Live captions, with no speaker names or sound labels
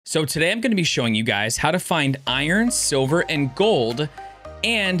So today I'm going to be showing you guys how to find iron, silver, and gold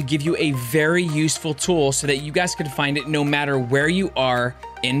and give you a very useful tool so that you guys can find it no matter where you are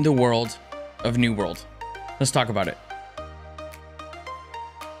in the world of New World. Let's talk about it.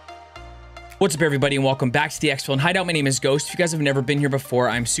 What's up, everybody, and welcome back to the Exfil and Hideout. My name is Ghost. If you guys have never been here before,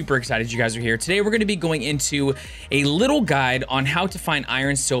 I'm super excited you guys are here. Today, we're going to be going into a little guide on how to find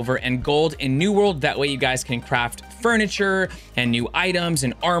iron, silver, and gold in New World. That way, you guys can craft furniture and new items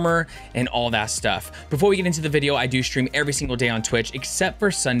and armor and all that stuff. Before we get into the video, I do stream every single day on Twitch, except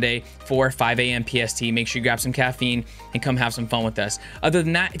for Sunday for 5 a.m. PST. Make sure you grab some caffeine and come have some fun with us. Other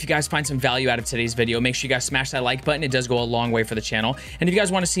than that, if you guys find some value out of today's video, make sure you guys smash that like button. It does go a long way for the channel. And if you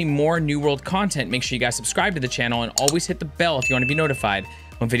guys want to see more New World content, make sure you guys subscribe to the channel and always hit the bell if you want to be notified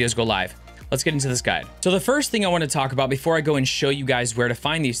when videos go live. Let's get into this guide. So the first thing I want to talk about before I go and show you guys where to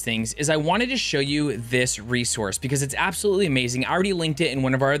find these things is I wanted to show you this resource because it's absolutely amazing. I already linked it in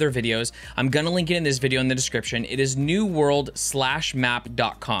one of our other videos. I'm going to link it in this video in the description. It is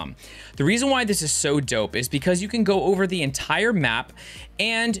newworld/map.com. The reason why this is so dope is because you can go over the entire map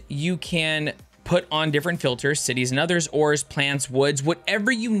and you can put on different filters, cities and others, ores, plants, woods,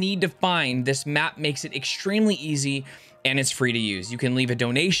 whatever you need to find. This map makes it extremely easy and it's free to use. You can leave a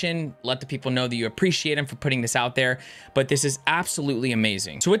donation, let the people know that you appreciate them for putting this out there, but this is absolutely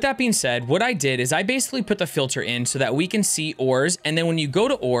amazing. So with that being said, what I did is I basically put the filter in so that we can see ores, and then when you go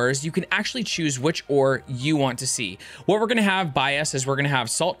to ores, you can actually choose which ore you want to see. What we're gonna have by us is we're gonna have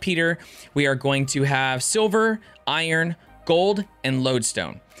saltpeter, we are going to have silver, iron, gold, and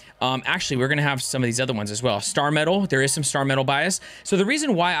lodestone. Actually, we're going to have some of these other ones as well. Star metal, there is some star metal bias. So the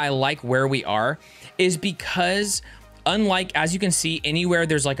reason why I like where we are is because unlike, as you can see, anywhere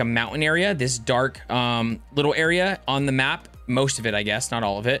there's like a mountain area, this dark little area on the map, most of it, I guess, not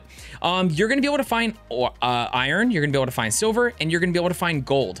all of it, you're going to be able to find iron, you're going to be able to find silver, and you're going to be able to find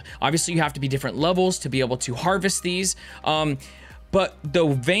gold. Obviously, you have to be different levels to be able to harvest these. But the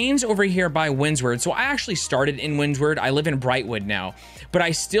veins over here by Windsward, so I actually started in Windsward. I live in Brightwood now, but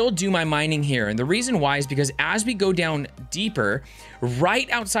I still do my mining here. And the reason why is because as we go down deeper, right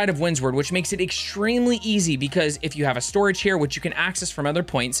outside of Windsward, which makes it extremely easy because if you have a storage here, which you can access from other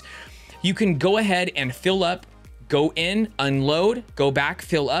points, you can go ahead and fill up, go in, unload, go back,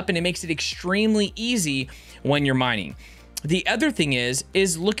 fill up, and it makes it extremely easy when you're mining. The other thing is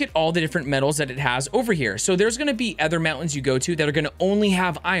look at all the different metals that it has over here. So there's going to be other mountains you go to that are going to only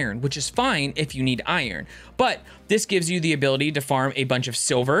have iron, which is fine if you need iron. But this gives you the ability to farm a bunch of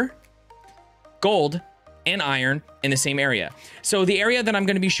silver, gold, and iron in the same area. So the area that I'm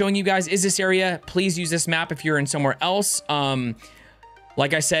going to be showing you guys is this area. Please use this map if you're in somewhere else.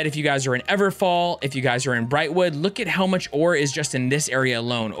 Like I said, if you guys are in Everfall, if you guys are in Brightwood, look at how much ore is just in this area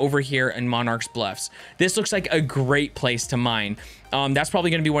alone over here in Monarch's Bluffs. This looks like a great place to mine. That's probably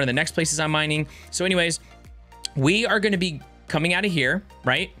going to be one of the next places I'm mining. So anyways, we are going to be coming out of here,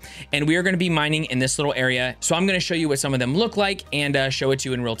 right? And we are going to be mining in this little area. So I'm going to show you what some of them look like and show it to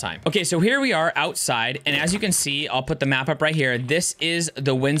you in real time. Okay, so here we are outside. And as you can see, I'll put the map up right here. This is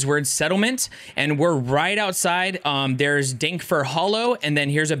the Windsward settlement. And we're right outside. There's Dinkfur Hollow. And then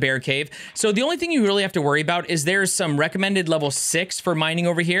here's a bear cave. So the only thing you really have to worry about is there's some recommended level 6 for mining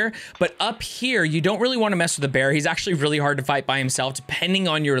over here. But up here, you don't really want to mess with the bear. He's actually really hard to fight by himself, depending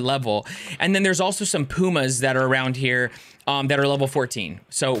on your level. And then there's also some pumas that are around here that are level 14.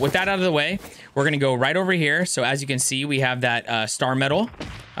 So with that out of the way, we're going to go right over here. So as you can see, we have that star metal.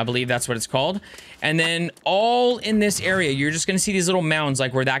 I believe that's what it's called. And then all in this area, you're just going to see these little mounds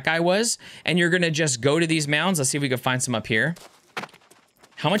like where that guy was. And you're going to just go to these mounds. Let's see if we can find some up here.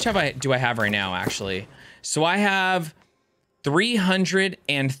 How much do I have right now, actually? So I have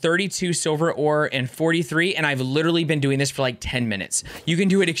 332 silver ore and 43. And I've literally been doing this for like 10 minutes. You can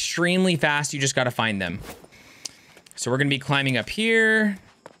do it extremely fast. You just got to find them. So we're going to be climbing up here.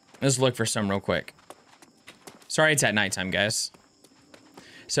 Let's look for some real quick. Sorry, it's at nighttime, guys.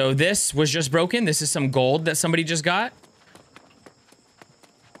 So this was just broken. This is some gold that somebody just got.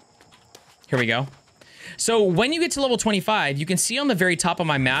 Here we go. So when you get to level 25, you can see on the very top of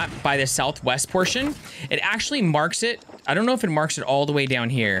my map by the southwest portion, it actually marks it. I don't know if it marks it all the way down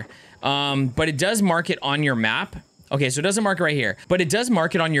here, but it does mark it on your map. Okay, so it doesn't mark it right here, but it does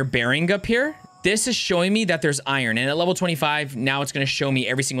mark it on your bearing up here. This is showing me that there's iron, and at level 25, now it's going to show me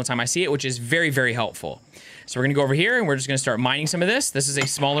every single time I see it, which is very, very helpful. So we're going to go over here, and we're just going to start mining some of this. This is a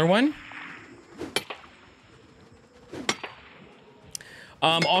smaller one.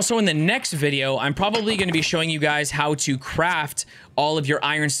 Also, in the next video, I'm probably going to be showing you guys how to craft all of your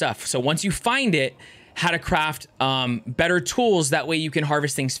iron stuff. So once you find it, how to craft better tools. That way you can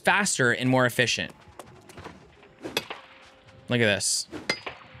harvest things faster and more efficient. Look at this.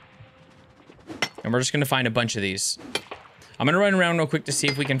 And we're just gonna find a bunch of these. I'm gonna run around real quick to see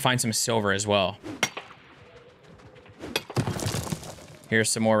if we can find some silver as well. Here's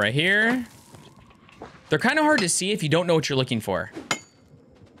some more right here. They're kind of hard to see if you don't know what you're looking for.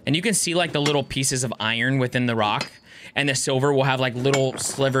 And you can see like the little pieces of iron within the rock, and the silver will have like little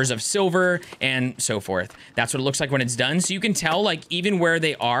slivers of silver and so forth. That's what it looks like when it's done. So you can tell like even where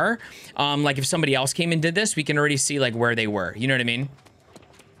they are, like if somebody else came and did this, we can already see like where they were. You know what I mean?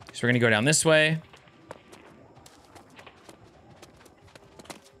 So we're gonna go down this way.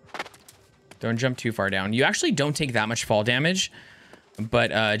 Don't jump too far down. You actually don't take that much fall damage,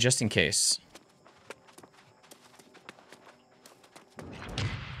 but just in case.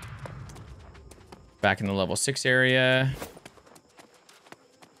 Back in the level 6 area.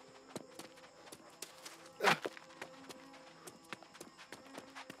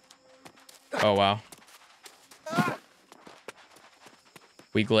 Oh, wow.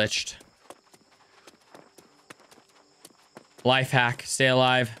 We glitched. Life hack. Stay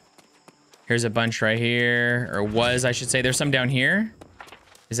alive. Here's a bunch right here. Or was, I should say. There's some down here.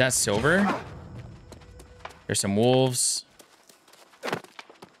 Is that silver? There's some wolves.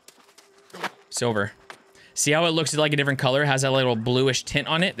 Silver. See how it looks like a different color? Has that little bluish tint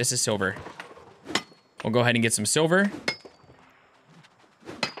on it? This is silver. We'll go ahead and get some silver.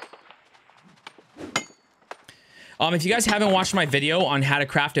 If you guys haven't watched my video on how to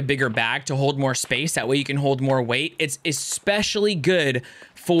craft a bigger bag to hold more space, that way you can hold more weight, it's especially good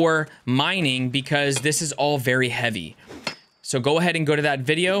for mining because this is all very heavy. So go ahead and go to that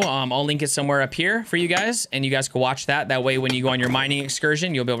video. I'll link it somewhere up here for you guys, and you guys can watch that. That way when you go on your mining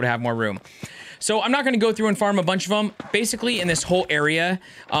excursion, you'll be able to have more room. So I'm not going to go through and farm a bunch of them. Basically in this whole area,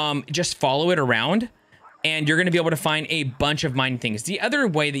 just follow it around and you're going to be able to find a bunch of mining things. The other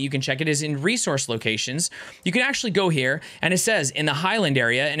way that you can check it is in resource locations. You can actually go here and it says in the Highland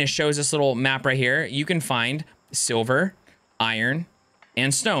area, and it shows this little map right here, you can find silver, iron,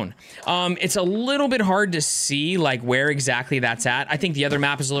 and stone. It's a little bit hard to see like where exactly that's at. I think the other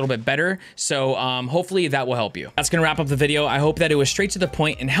map is a little bit better. So hopefully that will help you. That's gonna wrap up the video. I hope that it was straight to the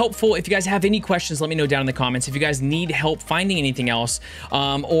point and helpful. If you guys have any questions, let me know down in the comments. If you guys need help finding anything else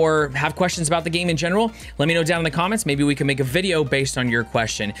or have questions about the game in general, let me know down in the comments. Maybe we can make a video based on your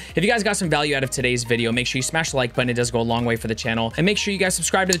question. If you guys got some value out of today's video, make sure you smash the like button. It does go a long way for the channel. And make sure you guys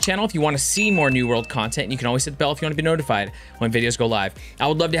subscribe to the channel if you want to see more New World content. And you can always hit the bell if you want to be notified when videos go live. I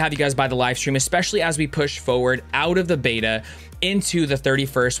would love to have you guys by the live stream, especially as we push forward out of the beta into the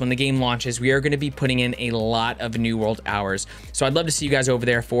 31st when the game launches. We are going to be putting in a lot of New World hours. So I'd love to see you guys over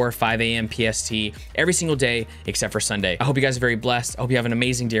there for 5 a.m. PST every single day except for Sunday. I hope you guys are very blessed. I hope you have an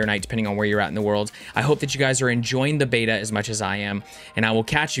amazing day or night depending on where you're at in the world. I hope that you guys are enjoying the beta as much as I am, and I will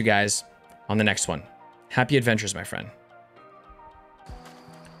catch you guys on the next one. Happy adventures, my friend.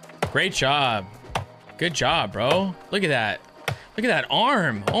 Great job. Good job, bro. Look at that. Look at that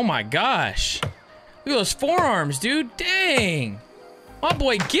arm. Oh my gosh. Look at those forearms, dude. Dang. My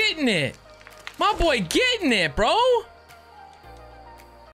boy getting it. My boy getting it, bro.